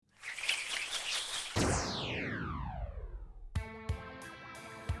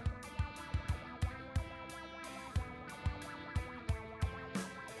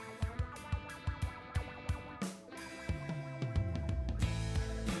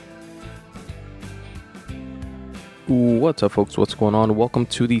What's up, folks? What's going on? Welcome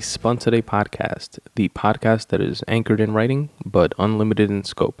to the Spun Today podcast, the podcast that is anchored in writing but unlimited in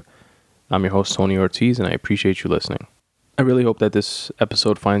scope. I'm your host, Tony Ortiz, and I appreciate you listening. I really hope that this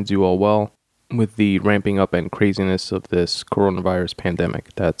episode finds you all well with the ramping up and craziness of this coronavirus pandemic.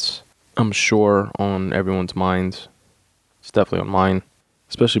 That's, I'm sure, on everyone's minds. It's definitely on mine,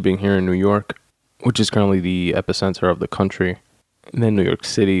 especially being here in New York, which is currently the epicenter of the country, and then New York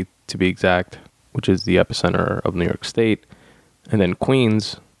City, to be exact, which is the epicenter of New York State, and then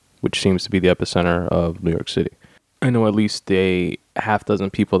Queens, which seems to be the epicenter of New York City. I know at least a half dozen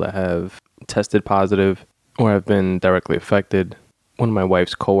people that have tested positive or have been directly affected. One of my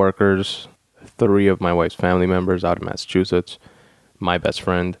wife's coworkers, 3 of my wife's family members out of Massachusetts, my best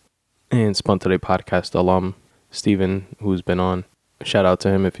friend, and Spun Today podcast alum, Steven, who's been on. Shout out to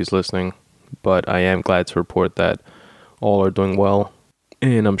him if he's listening. But I am glad to report that all are doing well,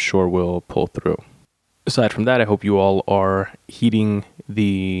 and I'm sure we'll pull through. Aside from that, I hope you all are heeding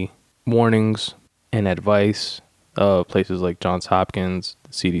the warnings and advice of places like Johns Hopkins, the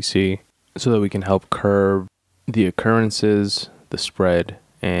CDC, so that we can help curb the occurrences, the spread,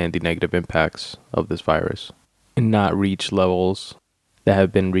 and the negative impacts of this virus, and not reach levels that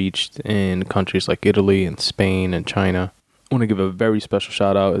have been reached in countries like Italy and Spain and China. I want to give a very special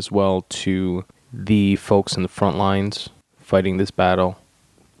shout out as well to the folks in the front lines fighting this battle,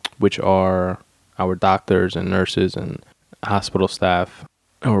 which are our doctors and nurses and hospital staff,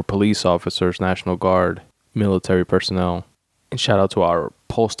 our police officers, National Guard, military personnel, and shout out to our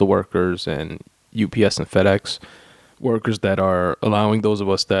postal workers and UPS and FedEx workers that are allowing those of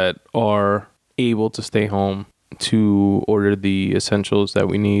us that are able to stay home to order the essentials that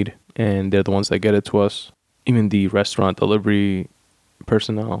we need, and they're the ones that get it to us. Even the restaurant delivery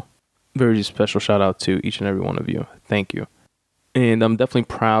personnel. Very special shout out to each and every one of you. Thank you. And I'm definitely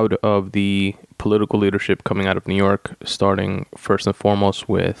proud of the political leadership coming out of New York, starting first and foremost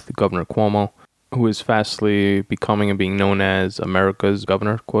with Governor Cuomo, who is fastly becoming and being known as America's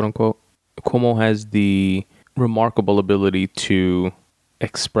governor, quote unquote. Cuomo has the remarkable ability to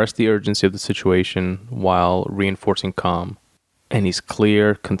express the urgency of the situation while reinforcing calm. And he's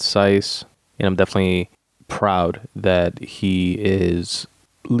clear, concise, and I'm definitely proud that he is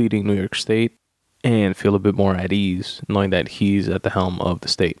leading New York State and feel a bit more at ease knowing that he's at the helm of the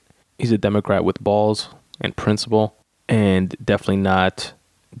state. He's a Democrat with balls and principle, and definitely not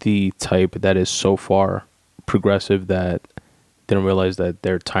the type that is so far progressive that didn't realize that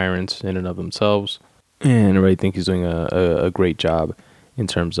they're tyrants in and of themselves. And I really think he's doing a great job in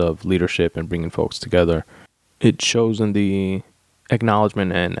terms of leadership and bringing folks together. It shows in the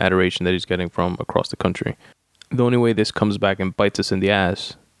acknowledgement and adoration that he's getting from across the country. The only way this comes back and bites us in the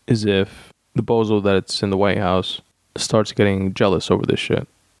ass is if the bozo that's in the White House starts getting jealous over this shit,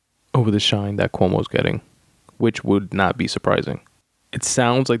 over the shine that Cuomo's getting, which would not be surprising. It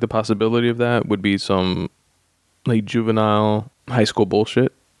sounds like the possibility of that would be some like juvenile high school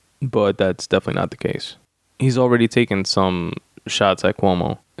bullshit, but that's definitely not the case. He's already taken some shots at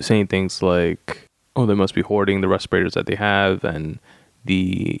Cuomo, saying things like, oh, they must be hoarding the respirators that they have, and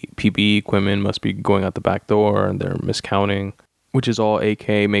the PPE equipment must be going out the back door, and they're miscounting, which is all AK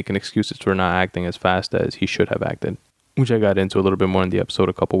making excuses for not acting as fast as he should have acted, which I got into a little bit more in the episode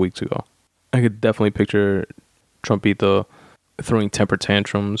a couple weeks ago. I could definitely picture Trumpito throwing temper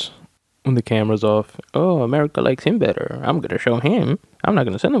tantrums when the camera's off. Oh, America likes him better. I'm going to show him. I'm not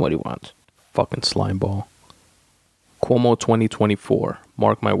going to send him what he wants. Fucking slimeball. Cuomo 2024.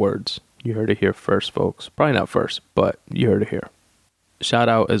 Mark my words. You heard it here first, folks. Probably not first, but you heard it here. Shout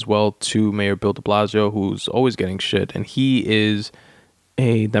out as well to Mayor Bill de Blasio, who's always getting shit. And he is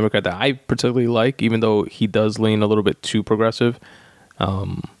a Democrat that I particularly like, even though he does lean a little bit too progressive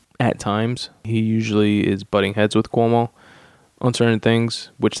at times. He usually is butting heads with Cuomo on certain things,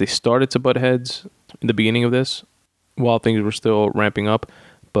 which they started to butt heads in the beginning of this while things were still ramping up.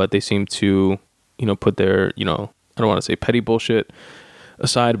 But they seem to, put their, I don't want to say petty bullshit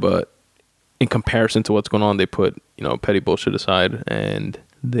aside, but in comparison to what's going on, they put, petty bullshit aside, and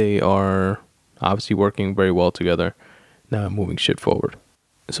they are obviously working very well together now, moving shit forward.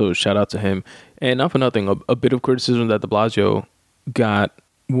 So shout out to him. And not for nothing, a bit of criticism that de Blasio got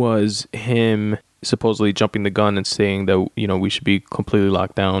was him supposedly jumping the gun and saying that, we should be completely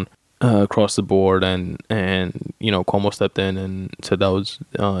locked down across the board. And Cuomo stepped in and said that was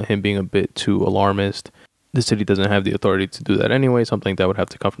him being a bit too alarmist. The city doesn't have the authority to do that anyway, something that would have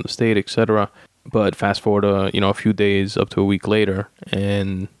to come from the state, etc. But fast forward, a few days up to a week later,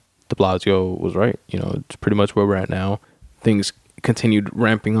 and de Blasio was right. It's pretty much where we're at now. Things continued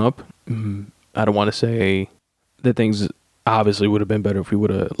ramping up. I don't want to say that things obviously would have been better if we would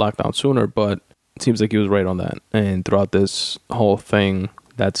have locked down sooner, but it seems like he was right on that. And throughout this whole thing,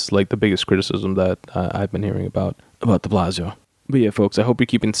 that's like the biggest criticism that I've been hearing about de Blasio. But yeah, folks, I hope you're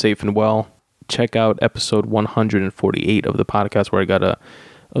keeping safe and well. Check out episode 148 of the podcast where I got a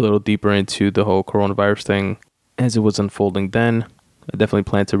little deeper into the whole coronavirus thing as it was unfolding then. I definitely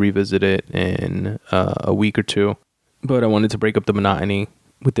plan to revisit it in a week or two. But I wanted to break up the monotony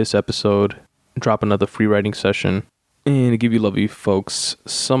with this episode, drop another free writing session, and give you lovely folks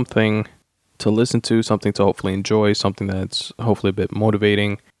something to listen to, something to hopefully enjoy, something that's hopefully a bit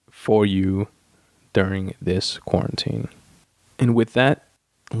motivating for you during this quarantine. And with that,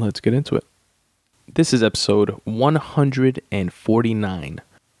 let's get into it. This is episode 149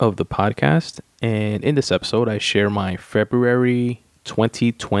 of the podcast, and in this episode, I share my February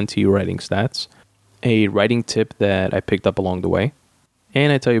 2020 writing stats, a writing tip that I picked up along the way,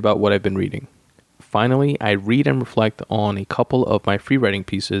 and I tell you about what I've been reading. Finally, I read and reflect on a couple of my free writing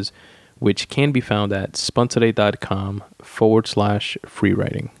pieces, which can be found at spuntoday.com/free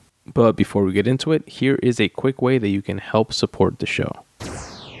writing. But before we get into it, here is a quick way that you can help support the show.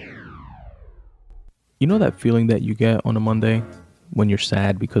 You know that feeling that you get on a Monday when you're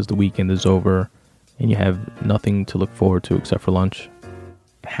sad because the weekend is over and you have nothing to look forward to except for lunch?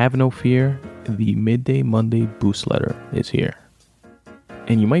 Have no fear, the Midday Monday Boost Letter is here.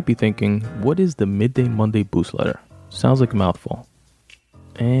 And you might be thinking, what is the Midday Monday Boost Letter? Sounds like a mouthful.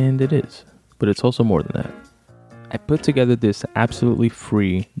 And it is, but it's also more than that. I put together this absolutely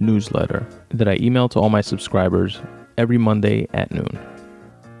free newsletter that I email to all my subscribers every Monday at noon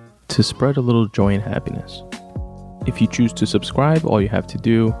to spread a little joy and happiness. If you choose to subscribe, all you have to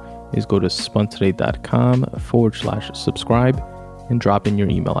do is go to spuntoday.com/subscribe and drop in your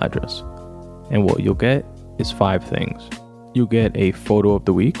email address. And what you'll get is 5 things. You'll get a photo of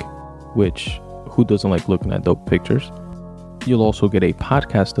the week, which who doesn't like looking at dope pictures? You'll also get a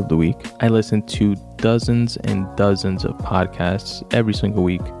podcast of the week. I listen to dozens and dozens of podcasts every single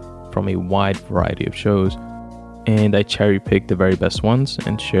week from a wide variety of shows, and I cherry pick the very best ones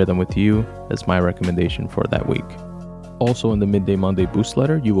and share them with you as my recommendation for that week. Also in the Midday Monday Boost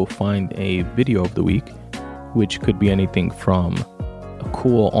Letter, you will find a video of the week, which could be anything from a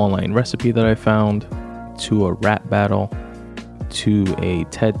cool online recipe that I found, to a rap battle, to a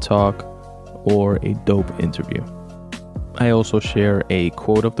TED Talk, or a dope interview. I also share a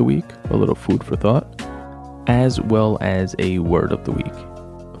quote of the week, a little food for thought, as well as a word of the week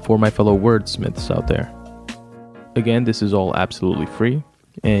for my fellow wordsmiths out there. Again, this is all absolutely free,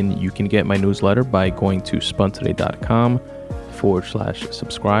 and you can get my newsletter by going to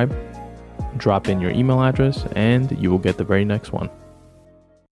spuntoday.com/subscribe, drop in your email address, and you will get the very next one.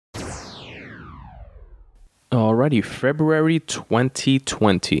 Alrighty, February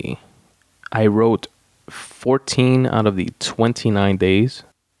 2020. I wrote 14 out of the 29 days.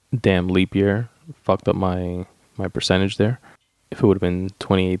 Damn, leap year. Fucked up my percentage there. If it would have been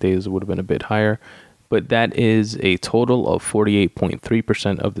 28 days, it would have been a bit higher. But that is a total of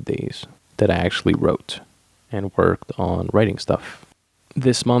 48.3% of the days that I actually wrote and worked on writing stuff.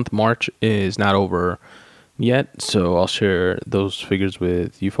 This month, March, is not over yet, so I'll share those figures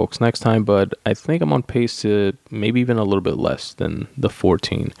with you folks next time. But I think I'm on pace to maybe even a little bit less than the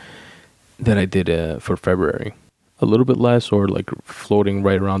 14 that I did for February. A little bit less, or like floating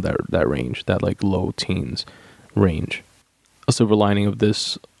right around that range, that like low teens range. A silver lining of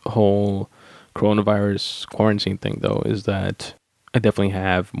this whole coronavirus quarantine thing, though, is that I definitely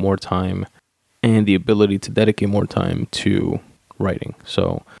have more time and the ability to dedicate more time to writing.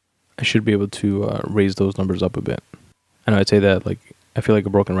 So I should be able to raise those numbers up a bit. And I'd say that, like, I feel like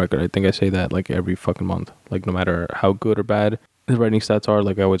a broken record. I think I say that like every fucking month. Like, no matter how good or bad the writing stats are,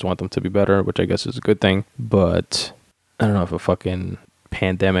 like, I always want them to be better, which I guess is a good thing. But I don't know if a fucking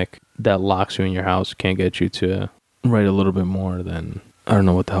pandemic that locks you in your house can't get you to write a little bit more, then I don't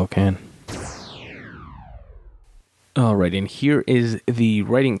know what the hell can. Alright, and here is the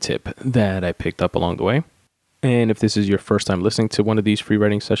writing tip that I picked up along the way. And if this is your first time listening to one of these free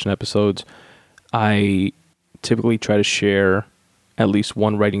writing session episodes, I typically try to share at least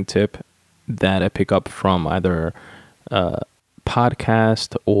one writing tip that I pick up from either a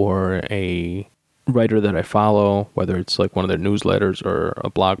podcast or a writer that I follow, whether it's like one of their newsletters or a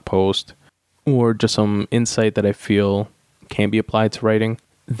blog post, or just some insight that I feel can be applied to writing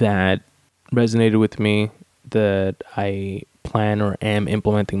that resonated with me, that I plan or am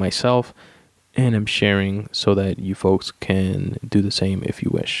implementing myself, and I'm sharing so that you folks can do the same if you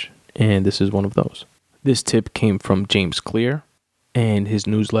wish. And this is one of those. This tip came from James Clear and his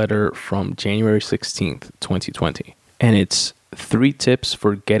newsletter from January 16th, 2020. And it's 3 tips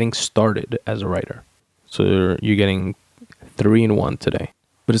for getting started as a writer. So you're getting 3 in 1 today.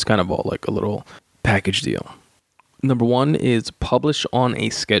 But it's kind of all like a little package deal. Number one is publish on a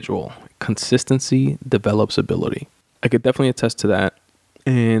schedule. Consistency develops ability. I could definitely attest to that.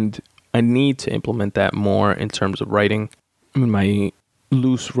 And I need to implement that more in terms of writing. I mean, my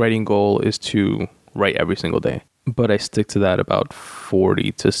loose writing goal is to write every single day, but I stick to that about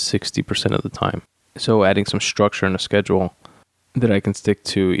 40 to 60% of the time. So adding some structure and a schedule that I can stick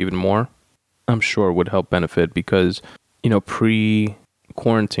to even more, I'm sure would help benefit because,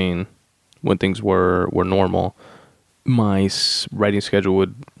 pre-quarantine, when things were normal, my writing schedule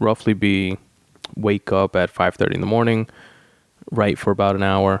would roughly be wake up at 5:30 in the morning, write for about an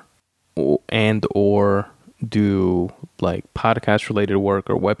hour, or do like podcast related work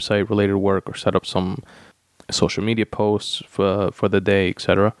or website related work or set up some social media posts for the day,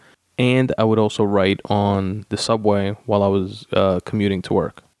 etc. And I would also write on the subway while I was commuting to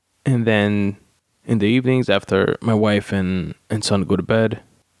work. And then in the evenings after my wife and son go to bed,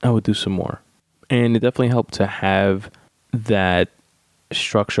 I would do some more. And it definitely helped to have that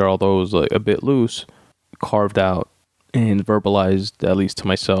structure, although it was like a bit loose, carved out and verbalized, at least to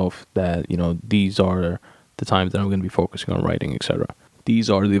myself, that, these are the times that I'm going to be focusing on writing, etc. These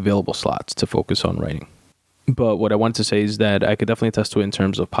are the available slots to focus on writing. But what I wanted to say is that I could definitely attest to it in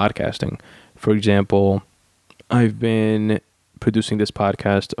terms of podcasting. For example, I've been producing this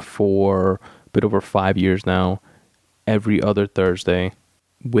podcast for a bit over 5 years now, every other Thursday,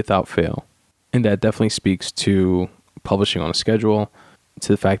 without fail. And that definitely speaks to publishing on a schedule, to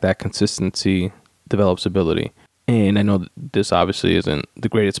the fact that consistency develops ability. And I know that this obviously isn't the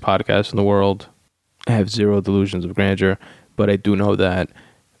greatest podcast in the world. I have zero delusions of grandeur, but I do know that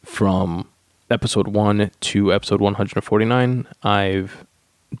from episode 1 to episode 149, I've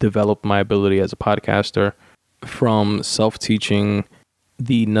developed my ability as a podcaster from self-teaching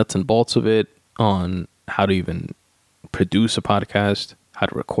the nuts and bolts of it on how to even produce a podcast, how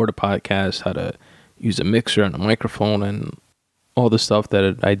to record a podcast, how to use a mixer and a microphone, and all the stuff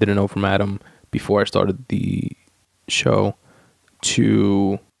that I didn't know from Adam before I started the show,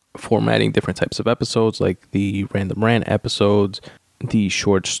 to formatting different types of episodes like the random rant episodes, the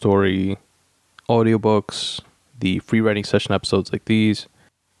short story audiobooks, the free writing session episodes like these,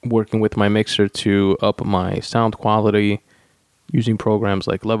 working with my mixer to up my sound quality, using programs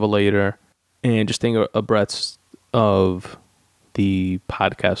like Levelator, and just staying abreast of the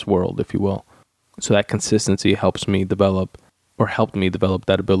podcast world, if you will. So that consistency helped me develop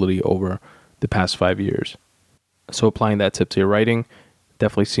that ability over the past 5 years. So applying that tip to your writing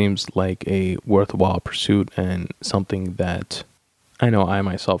definitely seems like a worthwhile pursuit and something that I know I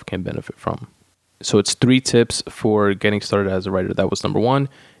myself can benefit from. So it's 3 tips for getting started as a writer. That was number 1.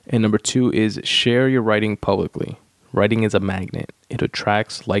 And number 2 is share your writing publicly. Writing is a magnet. It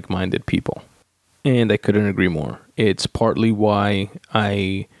attracts like-minded people. And I couldn't agree more. It's partly why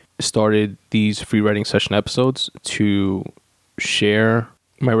I started these free writing session episodes, to share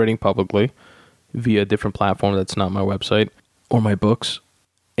my writing publicly via a different platform that's not my website or my books,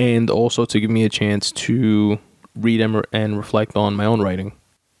 and also to give me a chance to read and reflect on my own writing,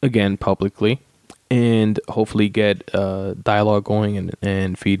 again, publicly, and hopefully get dialogue going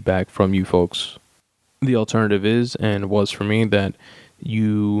and feedback from you folks. The alternative is, and was for me, that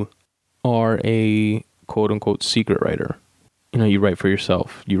you are a quote-unquote secret writer. You write for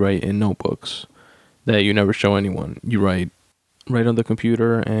yourself. You write in notebooks that you never show anyone. You write on the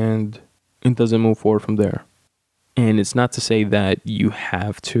computer, and it doesn't move forward from there. And it's not to say that you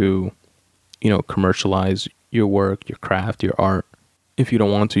have to, commercialize your work, your craft, your art. If you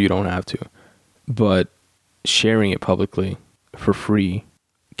don't want to, you don't have to. But sharing it publicly for free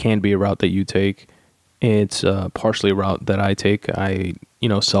can be a route that you take. It's partially a route that I take. I,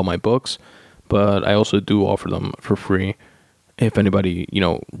 sell my books, but I also do offer them for free. If anybody,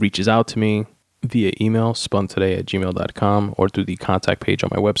 reaches out to me via email, spuntoday@gmail.com, or through the contact page on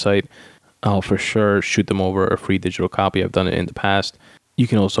my website, I'll for sure shoot them over a free digital copy. I've done it in the past. You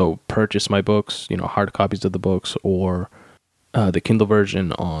can also purchase my books, hard copies of the books, or the Kindle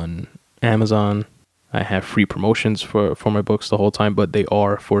version on Amazon. I have free promotions for my books the whole time, but they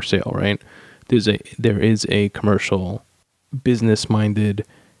are for sale, right? There is a commercial, business-minded,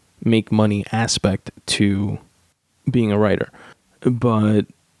 make money aspect to being a writer. But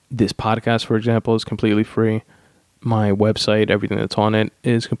this podcast, for example, is completely free. My website, everything that's on it,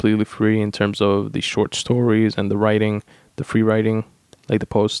 is completely free in terms of the short stories and the writing, the free writing, like the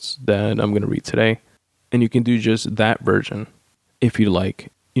posts that I'm going to read today. And you can do just that version if you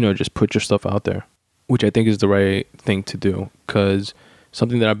like, just put your stuff out there, which I think is the right thing to do, because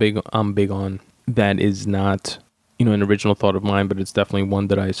something that I'm big on that is not, an original thought of mine, but it's definitely one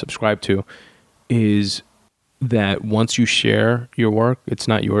that I subscribe to, is that once you share your work, it's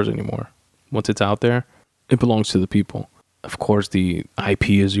not yours anymore. once it's out there, it belongs to the people. Of course, the IP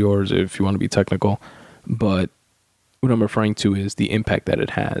is yours if you want to be technical, but what I'm referring to is the impact that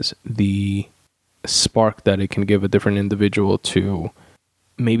it has, the spark that it can give a different individual to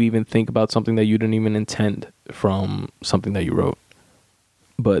maybe even think about something that you didn't even intend from something that you wrote,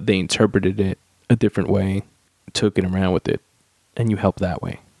 but they interpreted it a different way, took it around with it, and you help that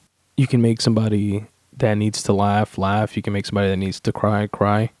way. You can make somebody that needs to laugh. You can make somebody that needs to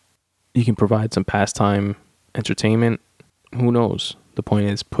cry. You can provide some pastime, entertainment. Who knows? The point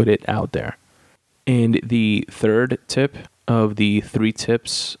is, put it out there. And the third tip of the 3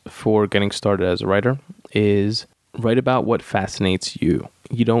 tips for getting started as a writer is write about what fascinates you.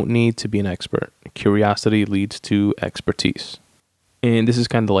 You don't need to be an expert. Curiosity leads to expertise. And this is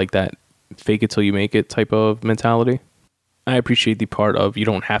kind of like that fake it till you make it type of mentality. I appreciate the part of you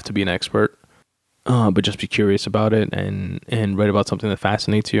don't have to be an expert, but just be curious about it and write about something that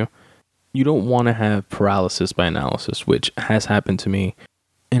fascinates you. You don't want to have paralysis by analysis, which has happened to me,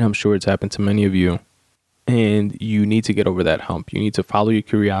 and I'm sure it's happened to many of you. And you need to get over that hump. You need to follow your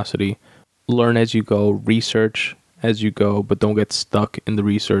curiosity, learn as you go, research as you go, but don't get stuck in the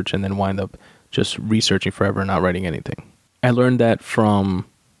research and then wind up just researching forever and not writing anything. I learned that from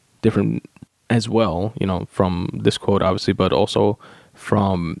different as well, from this quote, obviously, but also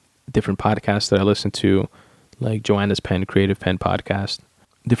from different podcasts that I listen to, like Joanna's Pen, Creative Pen podcast,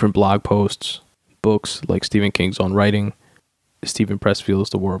 different blog posts, books like Stephen King's On Writing, Stephen Pressfield's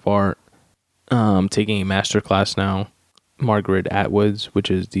The War of Art. Taking a master class now, Margaret Atwood's,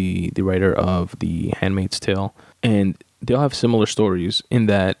 which is the writer of The Handmaid's Tale. And they'll have similar stories in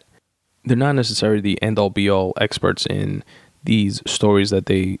that they're not necessarily the end-all be-all experts in these stories that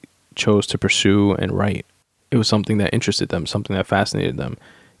they chose to pursue and write. It was something that interested them, something that fascinated them.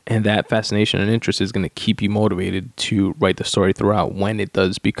 And that fascination and interest is going to keep you motivated to write the story throughout when it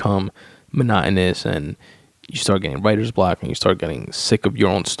does become monotonous and you start getting writer's block and you start getting sick of your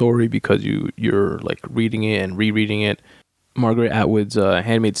own story because you're like reading it and rereading it. Margaret Atwood's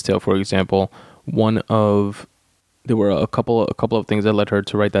Handmaid's Tale, for example, there were a couple of things that led her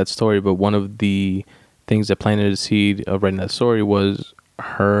to write that story, but one of the things that planted a seed of writing that story was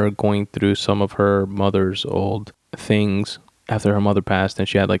her going through some of her mother's old things after her mother passed, and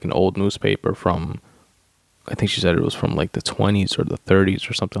she had like an old newspaper from, I think she said it was from like the 20s or the 30s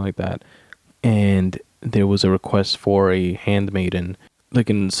or something like that, and there was a request for a handmaiden, like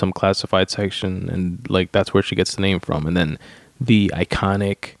in some classified section, and like that's where she gets the name from. And then the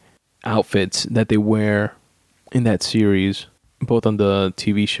iconic outfits that they wear in that series, both on the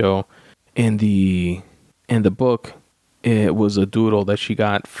TV show and the book, it was a doodle that she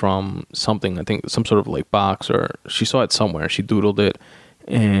got from something, I think some sort of like box, or she saw it somewhere. She doodled it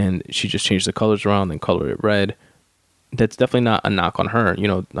and she just changed the colors around and colored it red. That's definitely not a knock on her.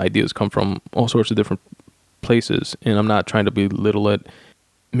 Ideas come from all sorts of different places, and I'm not trying to belittle it,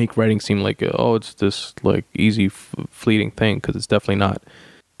 make writing seem like, it's this like easy, fleeting thing, because it's definitely not.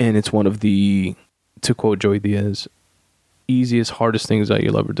 And it's one of the, to quote Joey Diaz, easiest, hardest things that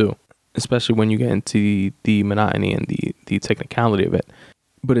you'll ever do, especially when you get into the monotony and the technicality of it.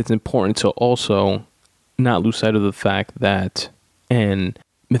 But it's important to also not lose sight of the fact that, and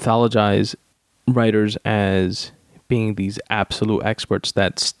mythologize writers as being these absolute experts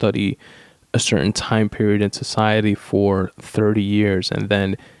that study a certain time period in society for 30 years and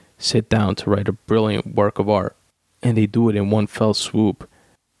then sit down to write a brilliant work of art. And they do it in one fell swoop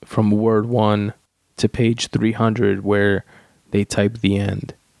from word 1 to page 300, where they type the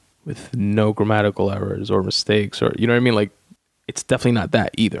end with no grammatical errors or mistakes, or, you know what I mean? Like, it's definitely not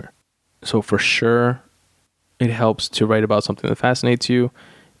that either. So for sure, it helps to write about something that fascinates you,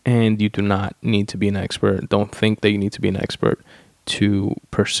 and you do not need to be an expert. Don't think that you need to be an expert to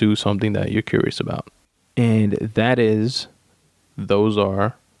pursue something that you're curious about. And those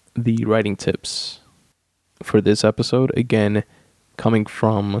are the writing tips for this episode. Again, coming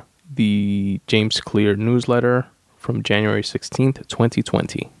from the James Clear newsletter from January 16th,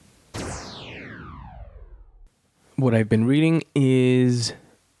 2020. What I've been reading is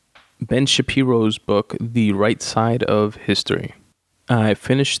Ben Shapiro's book, The Right Side of History. I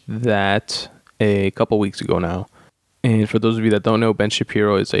finished that a couple weeks ago now. And for those of you that don't know, Ben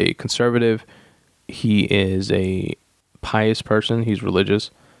Shapiro is a conservative. He is a pious person. He's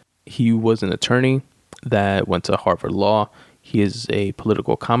religious. He was an attorney that went to Harvard Law. He is a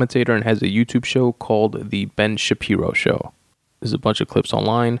political commentator and has a YouTube show called The Ben Shapiro Show. There's a bunch of clips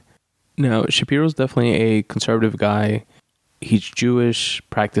online. Now, Shapiro's definitely a conservative guy. He's Jewish,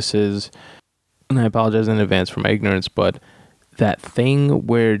 practices, and I apologize in advance for my ignorance, but that thing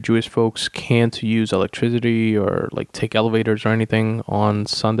where Jewish folks can't use electricity or like take elevators or anything on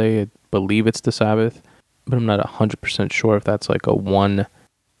Sunday. I believe it's the Sabbath, but I'm not 100% sure if that's like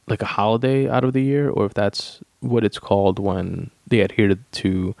a holiday out of the year, or if that's what it's called when they adhere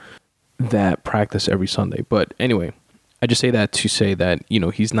to that practice every Sunday. But anyway, I just say that to say that,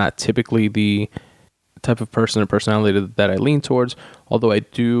 he's not typically the type of person or personality that I lean towards, although I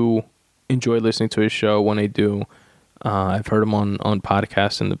do enjoy listening to his show when I do. I've heard him on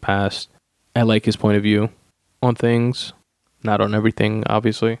podcasts in the past. I like his point of view on things, not on everything,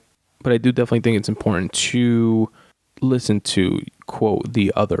 obviously. But I do definitely think it's important to listen to, quote,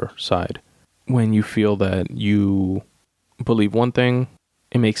 the other side. When you feel that you believe one thing,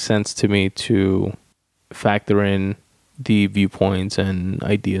 it makes sense to me to factor in the viewpoints and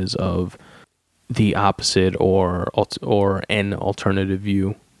ideas of the opposite or an alternative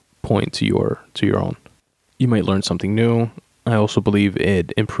viewpoint to your own. You might learn something new. I also believe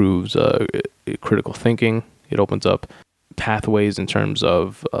it improves critical thinking. It opens up pathways in terms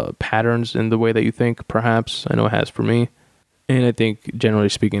of patterns in the way that you think, perhaps. I know it has for me. And I think, generally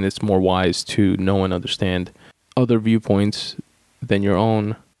speaking, it's more wise to know and understand other viewpoints than your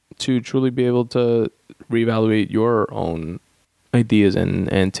own to truly be able to reevaluate your own ideas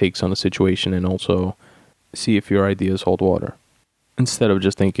and takes on a situation, and also see if your ideas hold water, instead of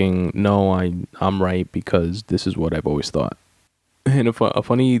just thinking, no, I'm right because this is what I've always thought. And a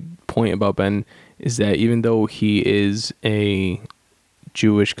funny point about Ben is that even though he is a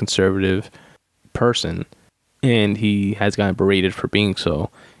Jewish conservative person, and he has gotten berated for being so,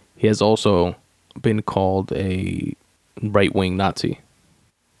 he has also been called a right-wing Nazi.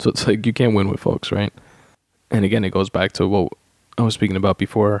 So it's like, you can't win with folks, right? And again, it goes back to what I was speaking about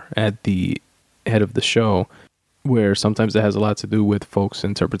before at the head of the show, where sometimes it has a lot to do with folks'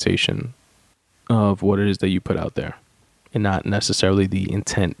 interpretation of what it is that you put out there, and not necessarily the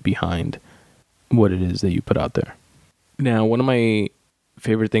intent behind what it is that you put out there. Now, one of my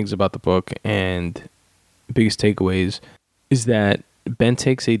favorite things about the book and biggest takeaways is that Ben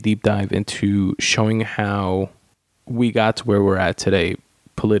takes a deep dive into showing how we got to where we're at today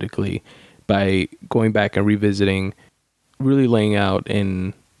politically by going back and revisiting, really laying out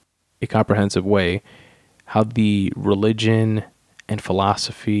in a comprehensive way how the religion and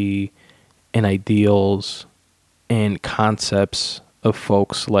philosophy and ideals and concepts of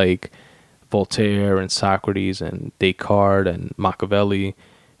folks like Voltaire and Socrates and Descartes and Machiavelli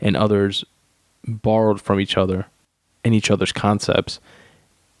and others borrowed from each other and each other's concepts.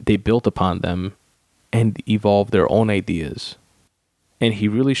 They built upon them and evolved their own ideas. And he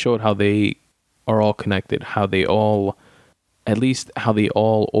really showed how they are all connected, how they all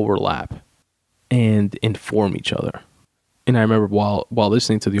overlap and inform each other. And I remember while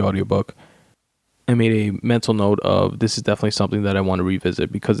listening to the audiobook, I made a mental note of, this is definitely something that I want to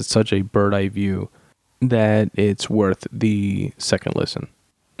revisit because it's such a bird's eye view that it's worth the second listen,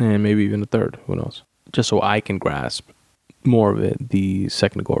 and maybe even the third, who knows, just so I can grasp more of it the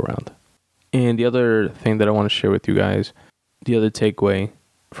second go around. And the other thing that I want to share with you guys, the other takeaway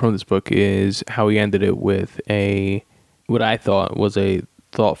from this book, is how he ended it with what I thought was a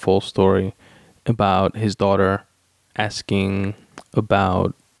thoughtful story about his daughter asking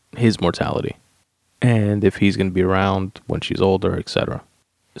about his mortality and if he's going to be around when she's older, etc.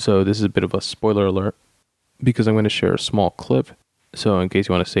 So this is a bit of a spoiler alert because I'm going to share a small clip. So in case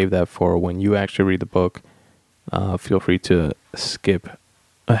you want to save that for when you actually read the book, feel free to skip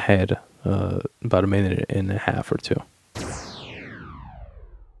ahead about a minute and a half or two.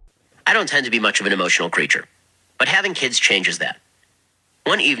 I don't tend to be much of an emotional creature, but having kids changes that.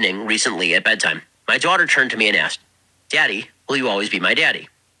 One evening, recently at bedtime, my daughter turned to me and asked, "Daddy, will you always be my daddy?"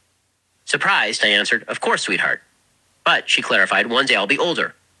 Surprised, I answered, "Of course, sweetheart." But, she clarified, "One day I'll be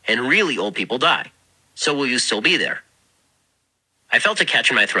older, and really old people die. So will you still be there?" I felt a catch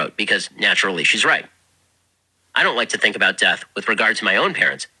in my throat because, naturally, she's right. I don't like to think about death with regard to my own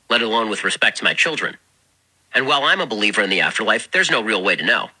parents, let alone with respect to my children. And while I'm a believer in the afterlife, there's no real way to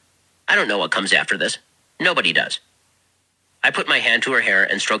know. I don't know what comes after this. Nobody does. I put my hand to her hair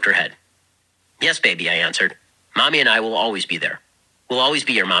and stroked her head. "Yes, baby," I answered. "Mommy and I will always be there. We'll always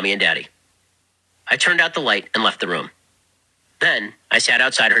be your mommy and daddy." I turned out the light and left the room. Then, I sat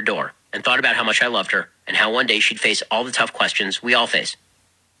outside her door and thought about how much I loved her and how one day she'd face all the tough questions we all face.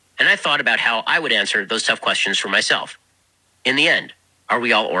 And I thought about how I would answer those tough questions for myself. In the end, are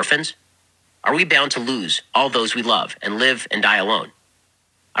we all orphans? Are we bound to lose all those we love and live and die alone?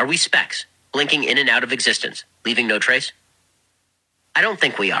 Are we specks, blinking in and out of existence, leaving no trace? I don't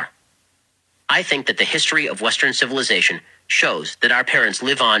think we are. I think that the history of Western civilization shows that our parents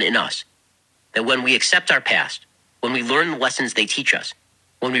live on in us, that when we accept our past, when we learn the lessons they teach us,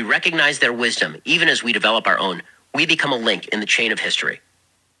 when we recognize their wisdom, even as we develop our own, we become a link in the chain of history.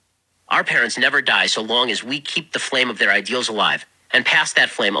 Our parents never die so long as we keep the flame of their ideals alive and pass that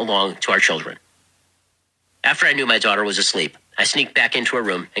flame along to our children. After I knew my daughter was asleep, I sneaked back into her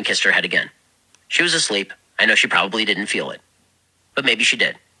room and kissed her head again. She was asleep. I know she probably didn't feel it, but maybe she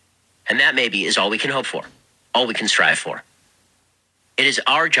did. And that maybe is all we can hope for, all we can strive for. It is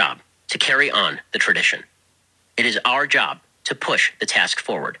our job to carry on the tradition. It is our job to push the task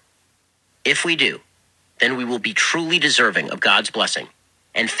forward. If we do, then we will be truly deserving of God's blessing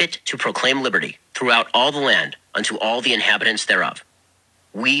and fit to proclaim liberty throughout all the land unto all the inhabitants thereof.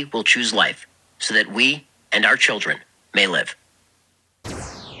 We will choose life so that we and our children may live.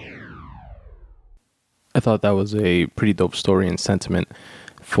 I thought that was a pretty dope story and sentiment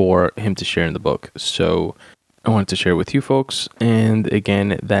for him to share in the book. So I wanted to share with you folks. And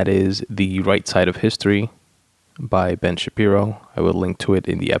again, that is The Right Side of History by Ben Shapiro. I will link to it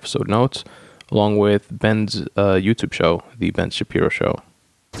in the episode notes, along with Ben's YouTube show, The Ben Shapiro Show.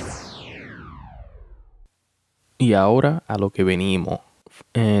 Y ahora a lo que venimos.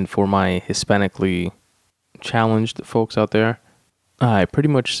 And for my Hispanically challenged folks out there, I pretty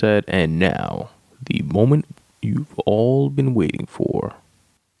much said, and now, the moment you've all been waiting for.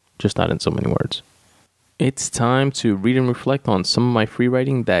 Just not in so many words. It's time to read and reflect on some of my free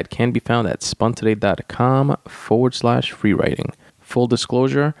writing that can be found at spuntoday.com/free writing. Full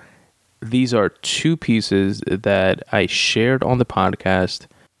disclosure, these are two pieces that I shared on the podcast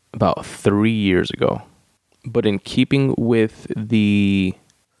about 3 years ago. But in keeping with the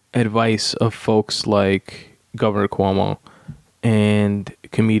advice of folks like Governor Cuomo and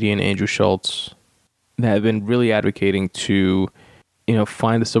comedian Andrew Schultz that have been really advocating to,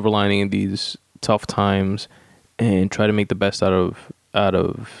 find the silver lining in these tough times and try to make the best out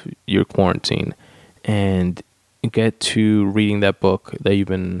of your quarantine and get to reading that book that you've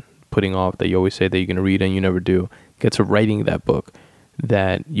been putting off, that you always say that you're going to read and you never do. Get to writing that book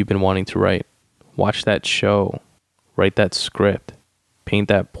that you've been wanting to write. Watch that show, write that script, paint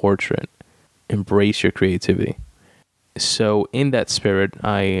that portrait, embrace your creativity. So in that spirit,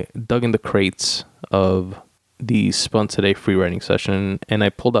 I dug in the crates of the Spun Today free writing session, and I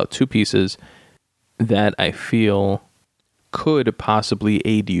pulled out two pieces that I feel could possibly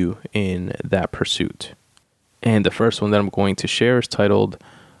aid you in that pursuit. And the first one that I'm going to share is titled,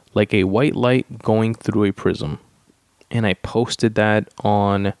 Like a White Light Going Through a Prism. And I posted that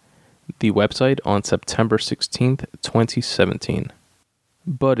on the website on September 16th, 2017.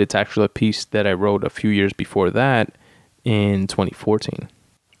 But it's actually a piece that I wrote a few years before that in 2014.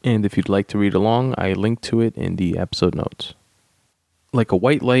 And if you'd like to read along, I linked to it in the episode notes. Like a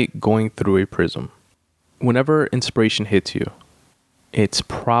white light going through a prism. Whenever inspiration hits you, it's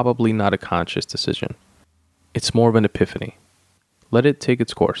probably not a conscious decision. It's more of an epiphany. Let it take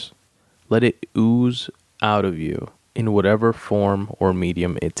its course. Let it ooze out of you in whatever form or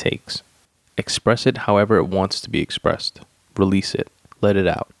medium it takes. Express it however it wants to be expressed. Release it. Let it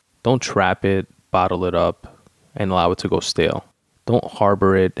out. Don't trap it, bottle it up, and allow it to go stale. Don't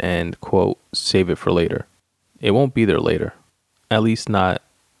harbor it and, quote, save it for later. It won't be there later. At least not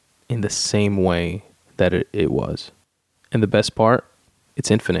in the same way that it was. And the best part, it's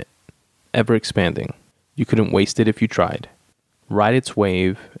infinite. Ever expanding. You couldn't waste it if you tried. Ride its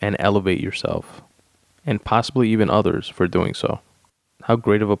wave and elevate yourself. And possibly even others for doing so. How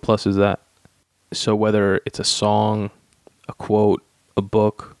great of a plus is that? So whether it's a song, a quote, a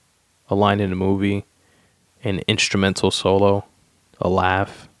book, a line in a movie, an instrumental solo, a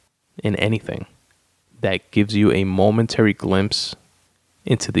laugh, in anything that gives you a momentary glimpse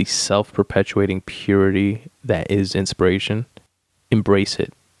into the self-perpetuating purity that is inspiration, embrace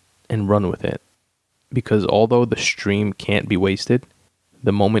it and run with it. Because although the stream can't be wasted,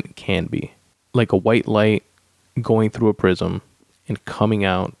 the moment can be. Like a white light going through a prism and coming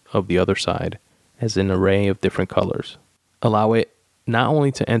out of the other side as an array of different colors. Allow it not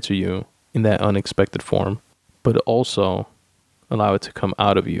only to enter you in that unexpected form, but also allow it to come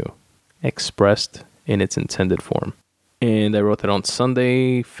out of you, expressed in its intended form. And I wrote that on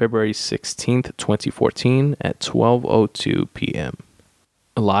Sunday, February 16th, 2014 at 12:02 p.m.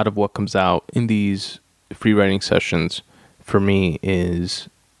 A lot of what comes out in these free writing sessions for me is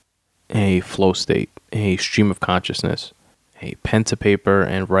a flow state, a stream of consciousness, a pen to paper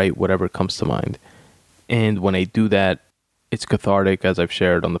and write whatever comes to mind. And when I do that, it's cathartic, as I've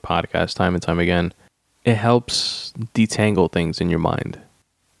shared on the podcast time and time again. It helps detangle things in your mind.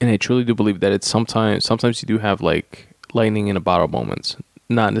 And I truly do believe that it's sometimes you do have like lightning in a bottle moments,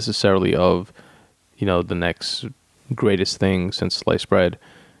 not necessarily of, the next greatest thing since sliced bread,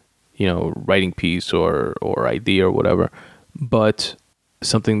 writing piece or idea or whatever, but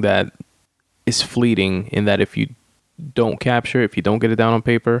something that is fleeting, in that if you don't capture, if you don't get it down on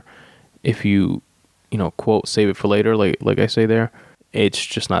paper, if you quote, save it for later, like I say there, it's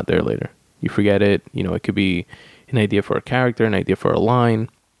just not there later. You forget it. It could be an idea for a character, an idea for a line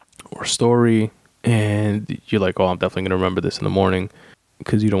or a story, and you're like, oh, I'm definitely going to remember this in the morning,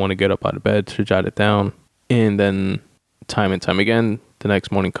 because you don't want to get up out of bed to jot it down. And then time and time again, the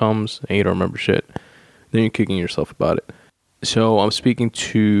next morning comes and you don't remember shit. Then you're kicking yourself about it. So I'm speaking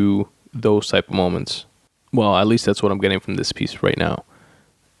to those type of moments. Well, at least that's what I'm getting from this piece right now,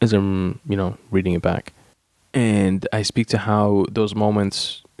 as I'm, reading it back. And I speak to how those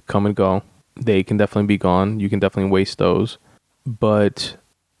moments come and go. They can definitely be gone. You can definitely waste those. But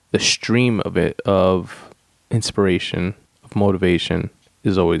the stream of it, of inspiration, of motivation,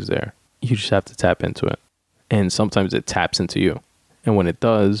 is always there. You just have to tap into it. And sometimes it taps into you. And when it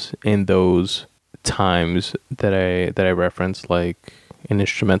does, in those times that I reference, like an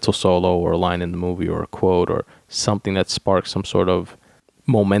instrumental solo or a line in the movie or a quote or something that sparks some sort of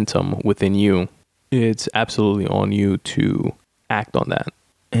momentum within you, it's absolutely on you to act on that.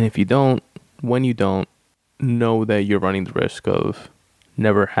 And if you don't, when you don't, know that you're running the risk of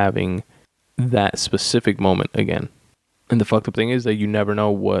never having that specific moment again. And the fucked up thing is that you never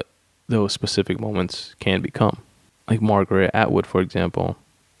know what those specific moments can become. Like Margaret Atwood, for example,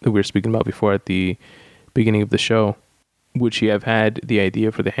 that we were speaking about before at the beginning of the show. Would she have had the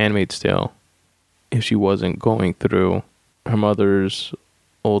idea for The Handmaid's Tale if she wasn't going through her mother's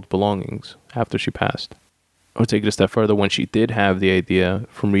old belongings after she passed? Or take it a step further, when she did have the idea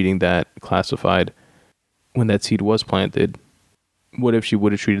from reading that classified, when that seed was planted, what if she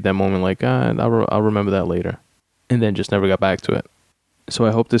would have treated that moment like, I'll remember that later, and then just never got back to it? So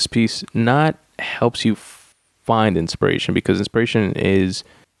I hope this piece not helps you find inspiration, because inspiration is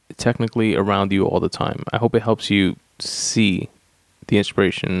technically around you all the time. I hope it helps you see the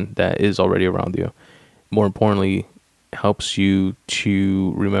inspiration that is already around you. More importantly, helps you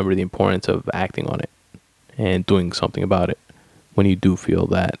to remember the importance of acting on it and doing something about it when you do feel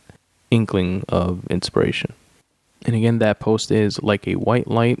that inkling of inspiration. And again, that post is like a white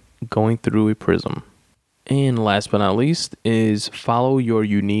light going through a prism. And last but not least is follow your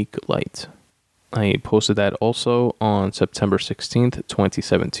unique light. I posted that also on September 16th,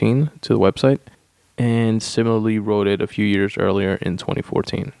 2017 to the website, and similarly wrote it a few years earlier in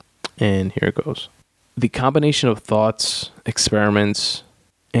 2014. And here it goes. The combination of thoughts, experiments,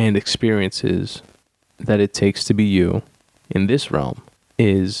 and experiences that it takes to be you in this realm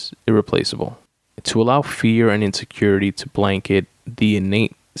is irreplaceable. To allow fear and insecurity to blanket the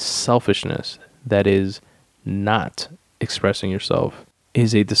innate selfishness that is not expressing yourself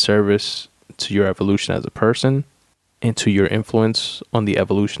is a disservice to your evolution as a person and to your influence on the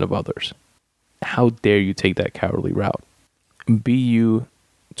evolution of others. How dare you take that cowardly route? Be you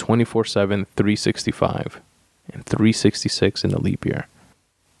 24/7, 365, and 366 in the leap year.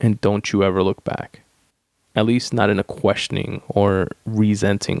 And don't you ever look back. At least not in a questioning or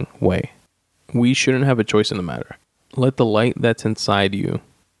resenting way. We shouldn't have a choice in the matter. Let the light that's inside you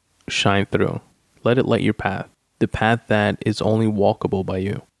shine through. Let it light your path. The path that is only walkable by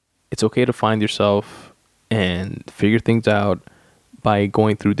you. It's okay to find yourself and figure things out by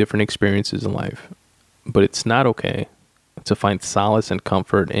going through different experiences in life. But it's not okay to find solace and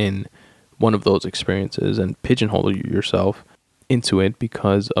comfort in one of those experiences and pigeonhole yourself into it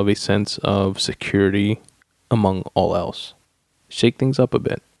because of a sense of security among all else. Shake things up a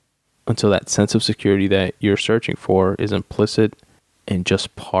bit until that sense of security that you're searching for is implicit and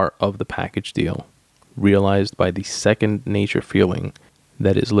just part of the package deal, realized by the second nature feeling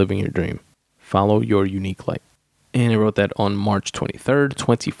that is living your dream. Follow your unique light. And I wrote that on March 23rd,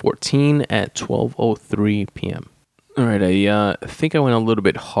 2014 at 12:03 p.m. All right, I think I went a little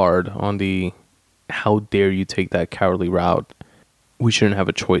bit hard on the how dare you take that cowardly route. We shouldn't have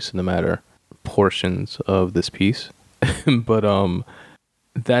a choice in the matter portions of this piece. But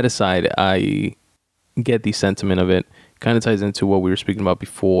that aside, I get the sentiment of it. Kind of ties into what we were speaking about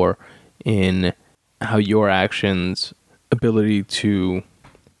before in how your actions, ability to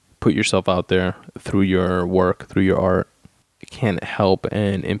put yourself out there through your work, through your art, can help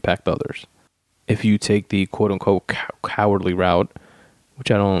and impact others. If you take the quote-unquote cowardly route,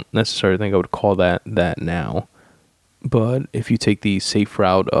 which I don't necessarily think I would call that now, but if you take the safe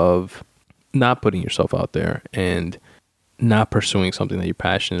route of not putting yourself out there and not pursuing something that you're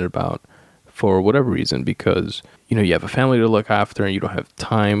passionate about for whatever reason, because you have a family to look after and you don't have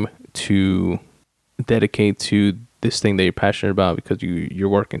time to dedicate to this thing that you're passionate about because you're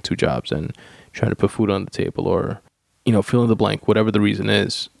working 2 jobs and trying to put food on the table, or fill in the blank, whatever the reason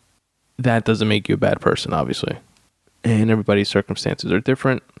is, that doesn't make you a bad person, obviously. And everybody's circumstances are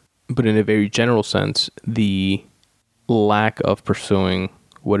different. But in a very general sense, the lack of pursuing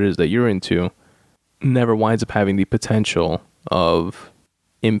what it is that you're into never winds up having the potential of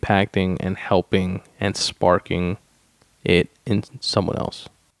impacting and helping and sparking it in someone else.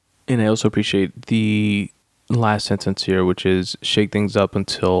 And I also appreciate the last sentence here, which is shake things up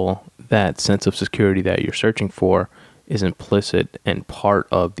until that sense of security that you're searching for is implicit and part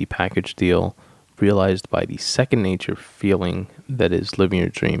of the package deal, realized by the second nature feeling that is living your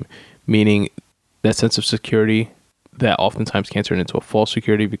dream. Meaning that sense of security that oftentimes can turn into a false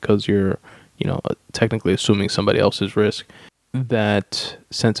security because you're, technically assuming somebody else's risk. That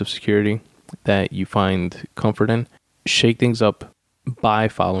sense of security that you find comfort in, shake things up by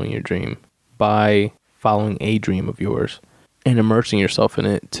following your dream, by following a dream of yours and immersing yourself in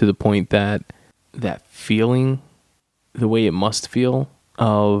it to the point that that feeling, the way it must feel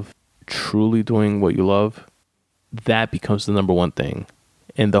of truly doing what you love, that becomes the number one thing.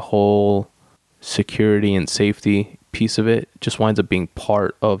 And the whole security and safety piece of it just winds up being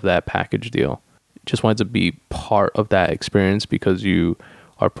part of that package deal. It just winds up being part of that experience because you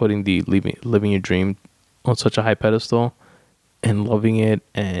are putting the living your dream on such a high pedestal and loving it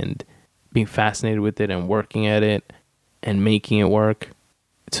and being fascinated with it and working at it and making it work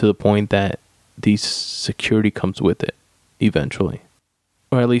to the point that the security comes with it eventually.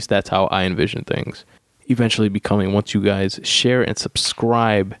 Or at least that's how I envision things. Eventually becoming, once you guys share and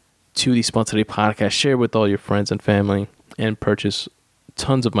subscribe to the Spun Today podcast, share with all your friends and family, and purchase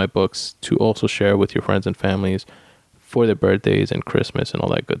tons of my books to also share with your friends and families for their birthdays and Christmas and all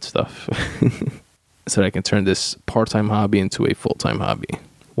that good stuff. So that I can turn this part-time hobby into a full-time hobby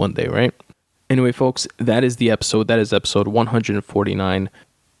one day, right? Anyway, folks, that is the episode. That is episode 149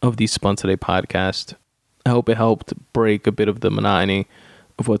 of the Spun Today podcast. I hope it helped break a bit of the monotony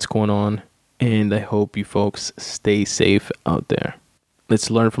of what's going on. And I hope you folks stay safe out there. Let's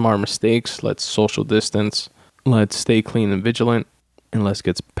learn from our mistakes. Let's social distance. Let's stay clean and vigilant. And let's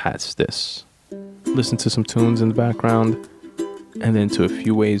get past this. Listen to some tunes in the background. And then to a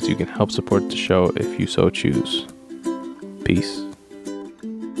few ways you can help support the show if you so choose. Peace.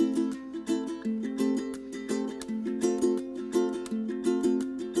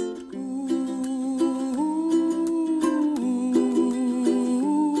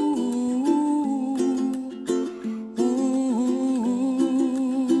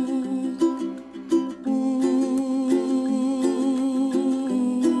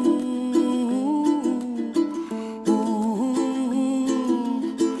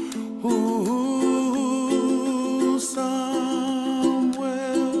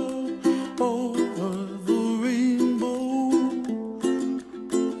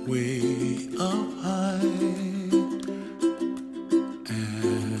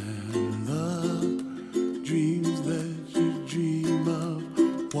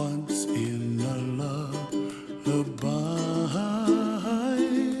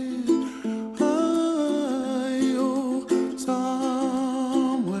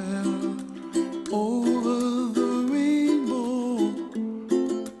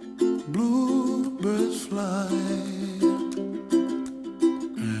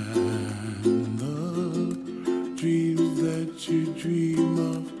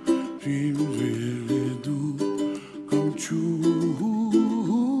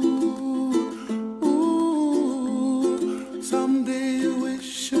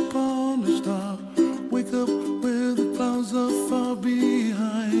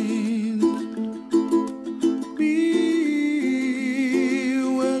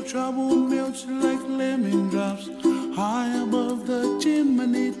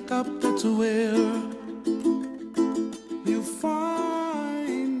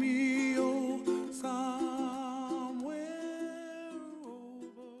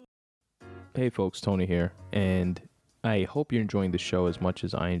 Hey folks, Tony here, and I hope you're enjoying the show as much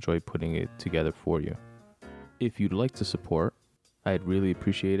as I enjoy putting it together for you. If you'd like to support, I'd really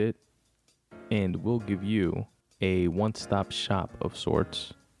appreciate it, and we'll give you a one-stop shop of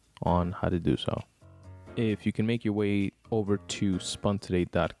sorts on how to do so. If you can make your way over to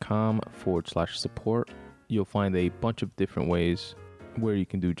spuntoday.com/support, you'll find a bunch of different ways where you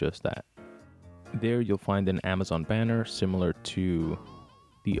can do just that. There you'll find an Amazon banner similar to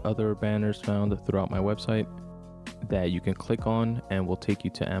the other banners found throughout my website that you can click on and will take you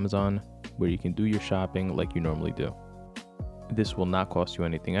to Amazon where you can do your shopping like you normally do. This will not cost you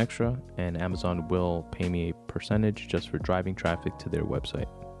anything extra, and Amazon will pay me a percentage just for driving traffic to their website.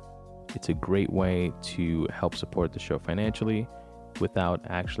 It's a great way to help support the show financially without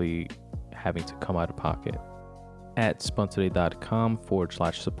actually having to come out of pocket. At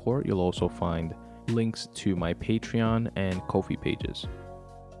spuntoday.com/support, you'll also find links to my Patreon and Ko-fi pages.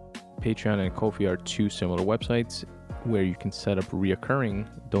 Patreon and Ko-fi are two similar websites where you can set up reoccurring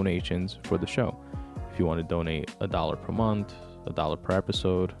donations for the show. If you want to donate $1 per month, $1 per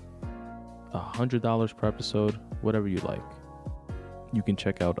episode, $100 per episode, whatever you like, you can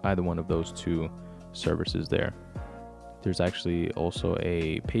check out either one of those two services there. There's actually also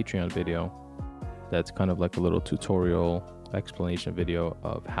a Patreon video that's kind of like a little tutorial explanation video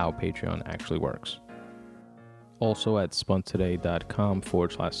of how Patreon actually works. Also at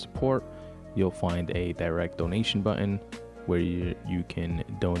spuntoday.com/support, you'll find a direct donation button where you can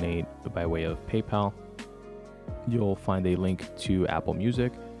donate by way of PayPal. You'll find a link to Apple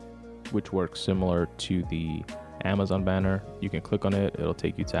Music, which works similar to the Amazon banner. You can click on it, it'll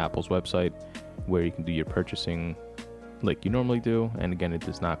take you to Apple's website where you can do your purchasing like you normally do. And again, it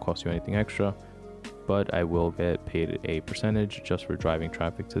does not cost you anything extra, but I will get paid a percentage just for driving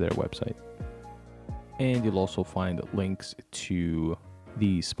traffic to their website. And you'll also find links to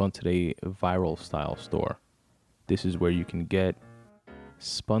the Spun Today Viral Style store. This is where you can get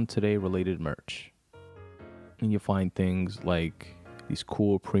Spun Today related merch. And you'll find things like these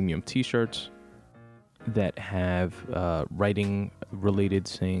cool premium t-shirts that have writing related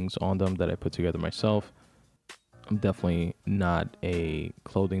sayings on them that I put together myself. I'm definitely not a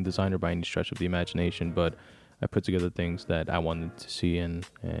clothing designer by any stretch of the imagination, but I put together things that I wanted to see and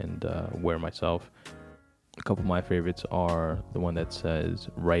wear myself. A couple of my favorites are the one that says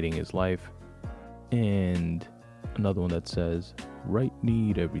 "Writing is life," and another one that says "Write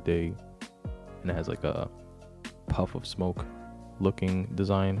need every day," and it has like a puff of smoke looking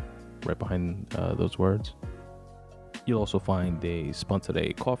design right behind those words. You'll also find a Spun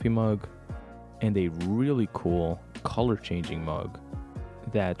Today coffee mug and a really cool color changing mug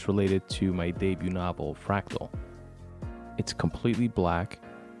that's related to my debut novel Fractal. It's completely black,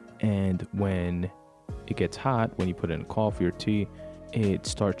 and when it gets hot, when you put it in coffee or tea, it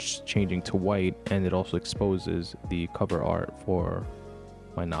starts changing to white, and it also exposes the cover art for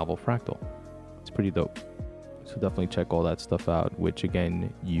my novel Fractal. It's pretty dope. So definitely check all that stuff out, which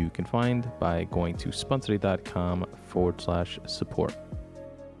again, you can find by going to spuntoday.com/support.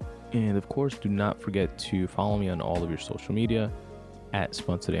 And of course, do not forget to follow me on all of your social media, at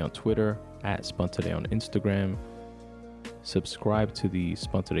Spun Today on Twitter, at Spun Today on Instagram. Subscribe to the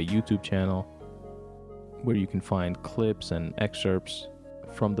Spun Today YouTube channel, where you can find clips and excerpts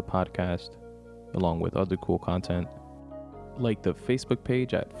from the podcast, along with other cool content. Like the Facebook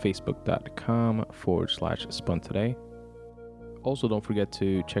page at facebook.com/Spun Today. Also, don't forget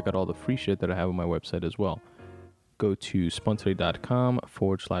to check out all the free shit that I have on my website as well. Go to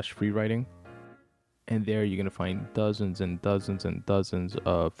spuntoday.com/free writing. And there you're going to find dozens and dozens and dozens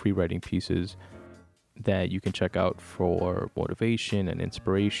of free writing pieces that you can check out for motivation and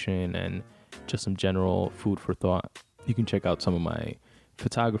inspiration and just some general food for thought. You can check out some of my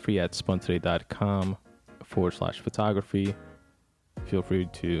photography at spuntoday.com/photography. Feel free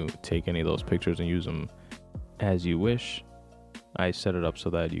to take any of those pictures and use them as you wish. I set it up so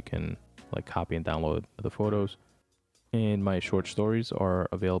that you can like copy and download the photos. And my short stories are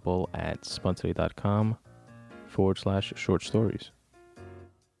available at spuntoday.com/short stories.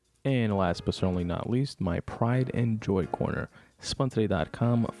 And last but certainly not least, my Pride and Joy Corner,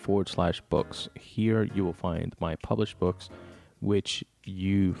 spuntoday.com/books. Here you will find my published books, which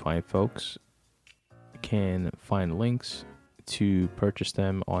you fine folks can find links to purchase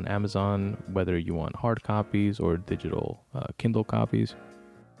them on Amazon, whether you want hard copies or digital Kindle copies.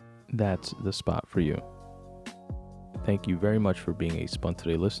 That's the spot for you. Thank you very much for being a Spun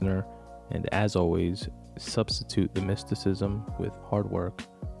Today listener, and as always, substitute the mysticism with hard work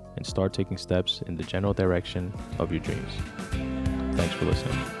and start taking steps in the general direction of your dreams. Thanks for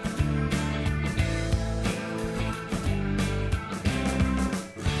listening.